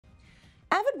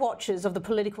Avid watchers of the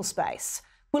political space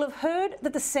will have heard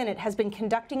that the Senate has been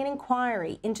conducting an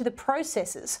inquiry into the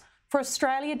processes for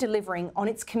Australia delivering on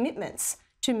its commitments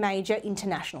to major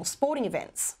international sporting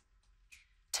events.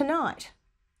 Tonight,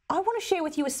 I want to share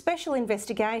with you a special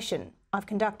investigation I've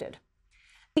conducted.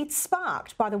 It's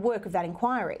sparked by the work of that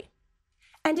inquiry,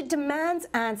 and it demands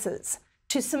answers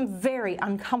to some very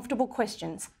uncomfortable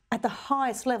questions at the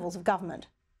highest levels of government.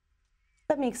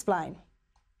 Let me explain.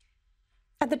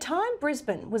 At the time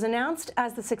Brisbane was announced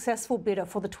as the successful bidder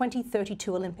for the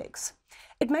 2032 Olympics,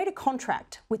 it made a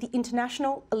contract with the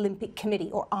International Olympic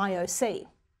Committee, or IOC.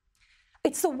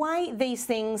 It's the way these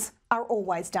things are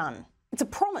always done. It's a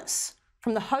promise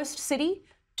from the host city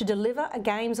to deliver a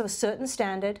Games of a certain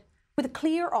standard with a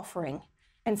clear offering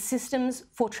and systems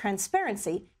for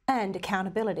transparency and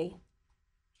accountability.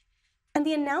 And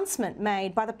the announcement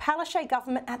made by the Palaszczuk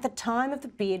government at the time of the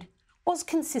bid was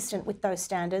consistent with those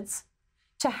standards,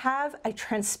 to have a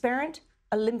transparent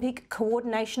Olympic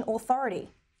coordination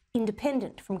authority,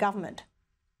 independent from government.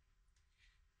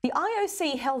 The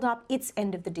IOC held up its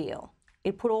end of the deal.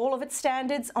 It put all of its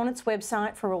standards on its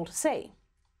website for all to see.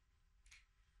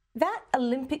 That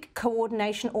Olympic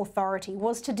Coordination Authority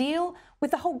was to deal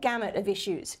with the whole gamut of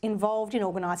issues involved in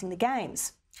organising the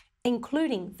Games,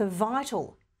 including the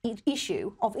vital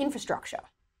issue of infrastructure.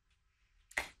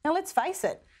 Now, let's face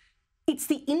it, it's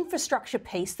the infrastructure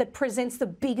piece that presents the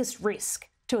biggest risk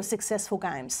to a successful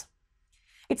Games.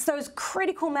 It's those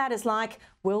critical matters like,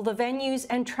 will the venues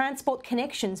and transport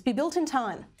connections be built in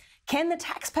time? Can the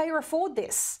taxpayer afford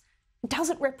this? Does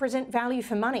it represent value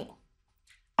for money?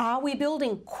 Are we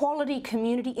building quality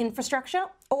community infrastructure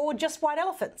or just white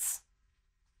elephants?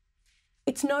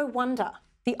 It's no wonder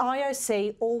the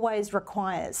IOC always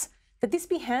requires that this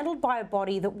be handled by a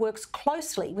body that works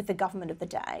closely with the government of the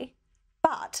day,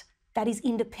 but that is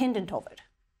independent of it.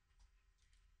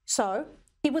 So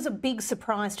it was a big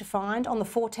surprise to find on the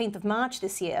 14th of March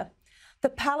this year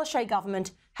that Palaszczuk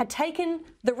government had taken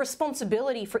the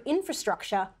responsibility for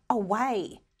infrastructure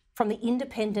away from the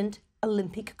Independent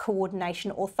Olympic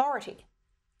Coordination Authority.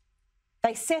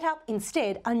 They set up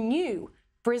instead a new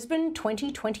Brisbane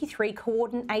 2023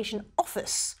 Coordination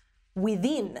Office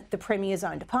within the Premier's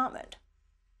own department.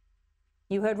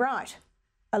 You heard right.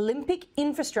 Olympic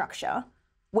infrastructure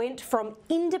went from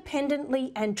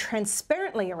independently and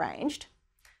transparently arranged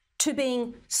to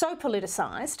being so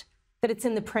politicised that it's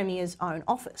in the Premier's own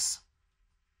office.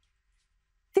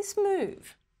 This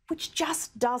move, which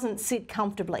just doesn't sit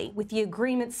comfortably with the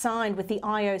agreement signed with the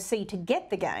IOC to get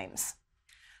the Games,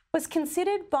 was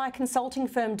considered by consulting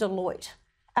firm Deloitte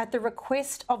at the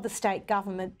request of the state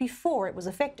government before it was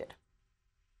effected.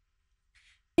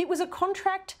 It was a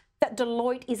contract that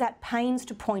Deloitte is at pains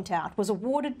to point out was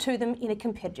awarded to them in a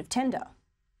competitive tender.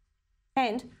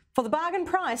 And for the bargain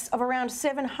price of around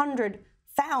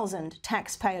 700,000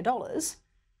 taxpayer dollars,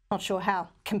 not sure how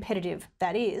competitive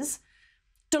that is,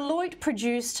 Deloitte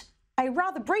produced a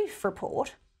rather brief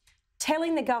report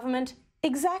telling the government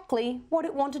exactly what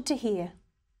it wanted to hear,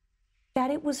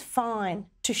 that it was fine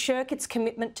to shirk its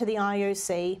commitment to the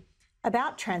IOC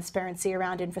about transparency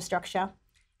around infrastructure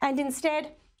and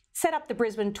instead set up the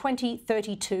Brisbane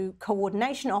 2032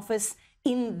 Coordination Office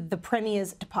in the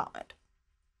Premier's department.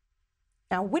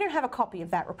 Now, we don't have a copy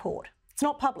of that report. It's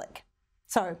not public,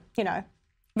 so,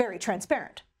 very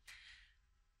transparent.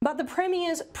 But the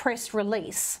Premier's press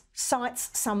release cites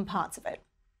some parts of it.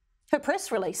 Her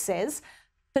press release says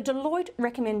the Deloitte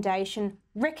recommendation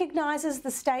recognises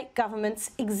the state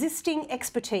government's existing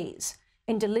expertise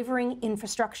in delivering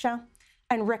infrastructure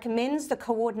and recommends the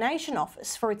Coordination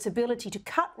Office for its ability to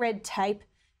cut red tape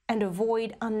and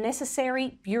avoid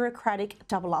unnecessary bureaucratic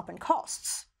double-up and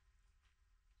costs.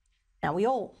 Now, we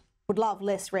all would love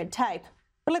less red tape,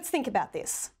 but let's think about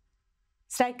this.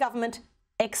 State government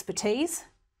expertise.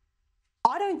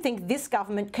 I don't think this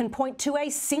government can point to a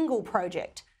single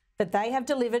project that they have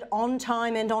delivered on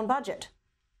time and on budget.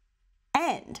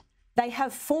 And they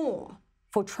have form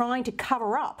for trying to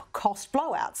cover up cost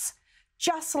blowouts,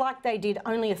 just like they did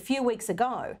only a few weeks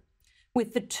ago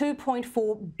with the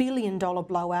 $2.4 billion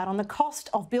blowout on the cost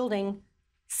of building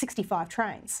 65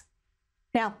 trains.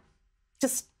 Now,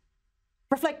 just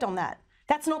reflect on that.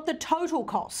 That's not the total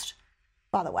cost,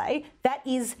 by the way. That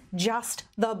is just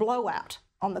the blowout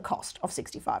on the cost of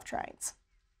 65 trains.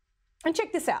 And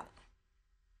check this out.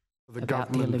 The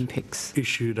government Olympics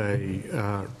issued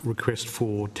a request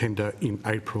for tender in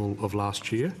April of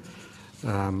last year,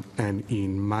 and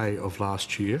in May of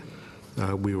last year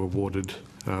we were awarded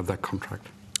that contract.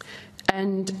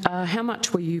 And how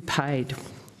much were you paid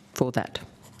for that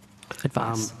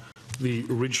advice? The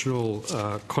original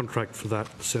contract for that,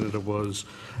 Senator, was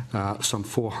some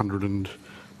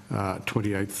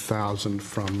 $428,000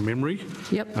 from memory.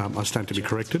 Yep. I stand to be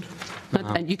corrected.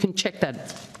 And you can check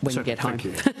that when you get home. Thank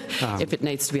you. If it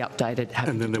needs to be updated.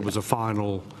 And then there was a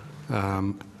final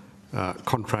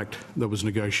contract that was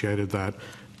negotiated that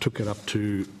took it up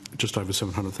to just over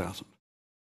 $700,000.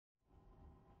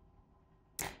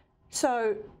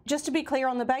 So, just to be clear,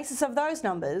 on the basis of those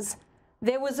numbers,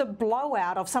 there was a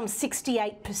blowout of some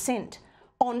 68%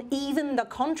 on even the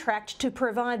contract to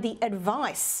provide the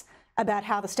advice about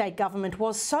how the state government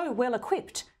was so well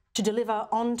equipped to deliver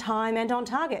on time and on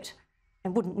target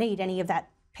and wouldn't need any of that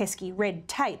pesky red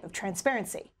tape of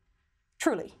transparency.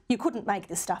 Truly, you couldn't make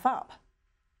this stuff up.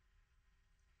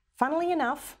 Funnily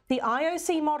enough, the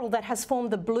IOC model that has formed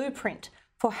the blueprint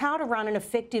for how to run an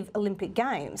effective Olympic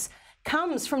Games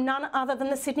comes from none other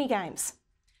than the Sydney Games,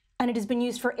 and it has been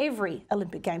used for every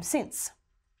Olympic Games since.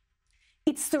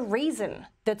 It's the reason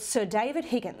that Sir David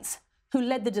Higgins, who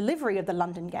led the delivery of the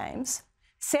London Games,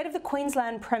 said of the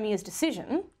Queensland Premier's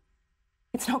decision,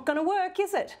 "It's not going to work,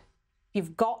 is it?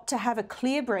 You've got to have a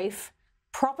clear brief,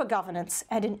 proper governance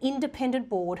and an independent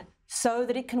board so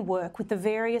that it can work with the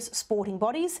various sporting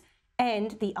bodies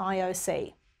and the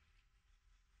IOC."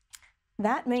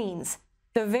 That means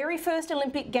the very first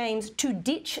Olympic Games to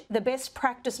ditch the best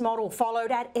practice model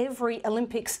followed at every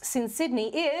Olympics since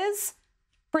Sydney is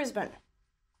Brisbane.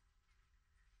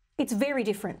 It's very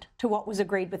different to what was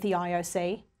agreed with the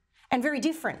IOC and very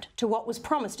different to what was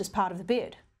promised as part of the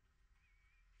bid.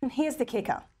 And here's the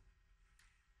kicker.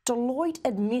 Deloitte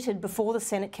admitted before the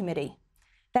Senate committee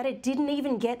that it didn't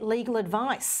even get legal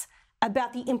advice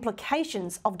about the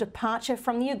implications of departure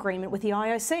from the agreement with the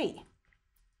IOC.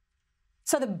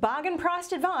 So the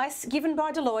bargain-priced advice given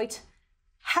by Deloitte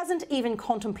hasn't even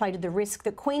contemplated the risk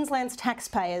that Queensland's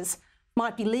taxpayers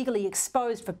might be legally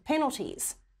exposed for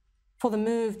penalties for the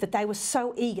move that they were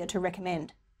so eager to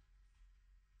recommend.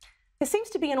 There seems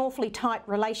to be an awfully tight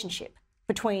relationship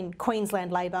between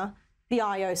Queensland Labor, the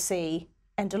IOC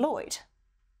and Deloitte.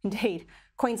 Indeed,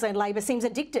 Queensland Labor seems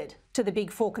addicted to the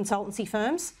big four consultancy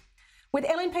firms, with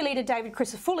LNP leader David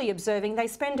Crisafulli observing they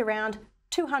spend around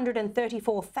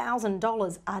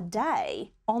 $234,000 a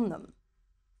day on them.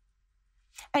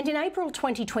 And in April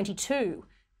 2022,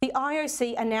 the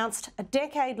IOC announced a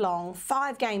decade-long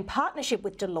 5-game partnership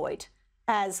with Deloitte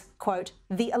as, quote,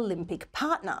 the Olympic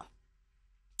partner.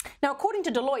 Now, according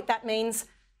to Deloitte, that means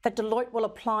that Deloitte will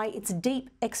apply its deep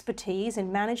expertise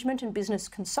in management and business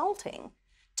consulting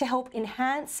to help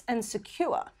enhance and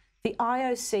secure the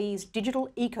IOC's digital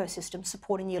ecosystem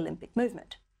supporting the Olympic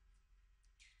movement.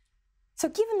 So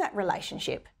given that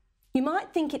relationship, you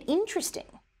might think it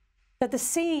interesting that the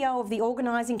CEO of the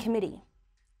organising committee,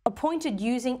 appointed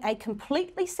using a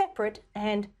completely separate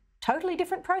and totally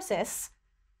different process,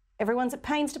 everyone's at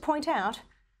pains to point out,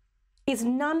 is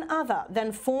none other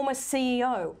than former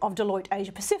CEO of Deloitte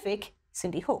Asia Pacific,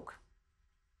 Cindy Hook.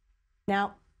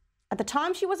 Now, at the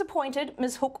time she was appointed,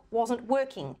 Ms. Hook wasn't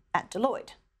working at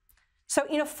Deloitte. So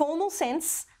in a formal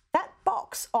sense, that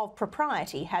box of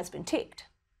propriety has been ticked.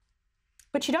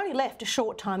 But she'd only left a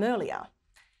short time earlier,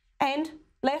 and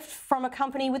left from a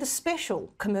company with a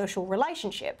special commercial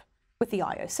relationship with the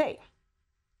IOC.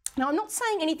 Now, I'm not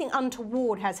saying anything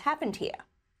untoward has happened here.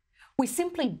 We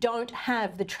simply don't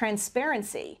have the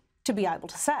transparency to be able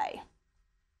to say.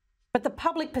 But the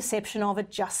public perception of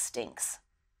it just stinks.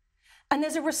 And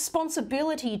there's a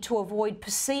responsibility to avoid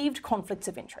perceived conflicts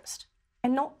of interest,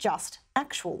 and not just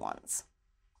actual ones.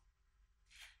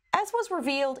 As was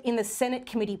revealed in the Senate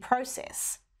committee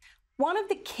process, one of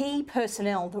the key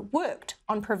personnel that worked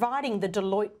on providing the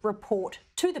Deloitte report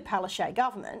to the Palaszczuk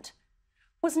government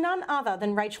was none other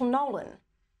than Rachel Nolan,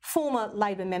 former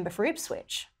Labor member for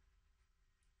Ipswich.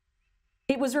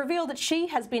 It was revealed that she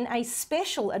has been a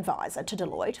special advisor to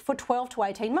Deloitte for 12 to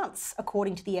 18 months,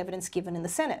 according to the evidence given in the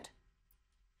Senate.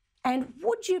 And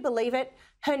would you believe it,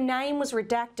 her name was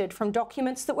redacted from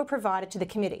documents that were provided to the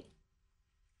committee.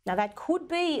 Now, that could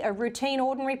be a routine,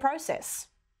 ordinary process.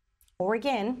 Or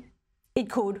again, it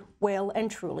could well and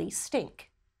truly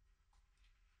stink.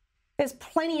 There's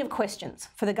plenty of questions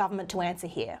for the government to answer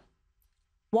here.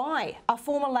 Why are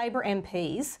former Labor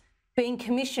MPs being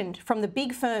commissioned from the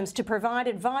big firms to provide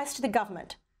advice to the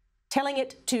government, telling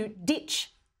it to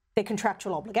ditch their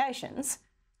contractual obligations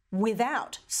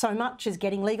without so much as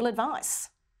getting legal advice?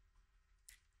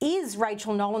 Is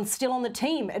Rachel Nolan still on the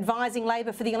team advising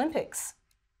Labor for the Olympics?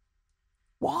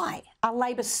 Why are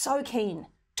Labor so keen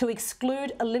to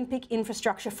exclude Olympic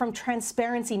infrastructure from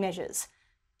transparency measures,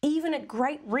 even at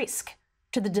great risk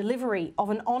to the delivery of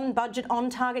an on-budget,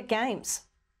 on-target Games?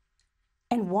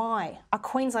 And why are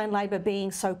Queensland Labor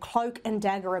being so cloak and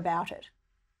dagger about it?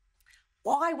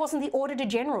 Why wasn't the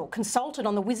Auditor-General consulted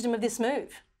on the wisdom of this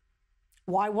move?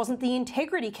 Why wasn't the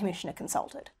Integrity Commissioner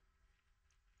consulted?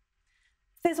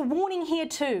 There's a warning here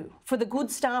too for the good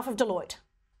staff of Deloitte.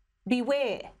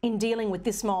 Beware in dealing with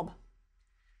this mob.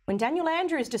 When Daniel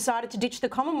Andrews decided to ditch the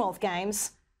Commonwealth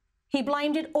Games, he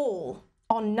blamed it all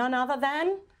on none other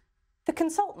than the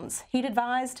consultants he'd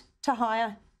advised to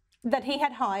hire, that he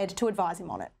had hired to advise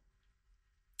him on it.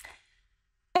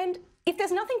 And if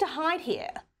there's nothing to hide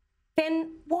here,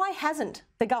 then why hasn't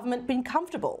the government been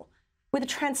comfortable with a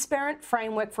transparent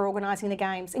framework for organising the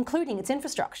Games, including its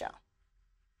infrastructure?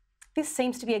 This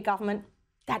seems to be a government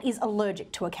that is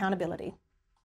allergic to accountability.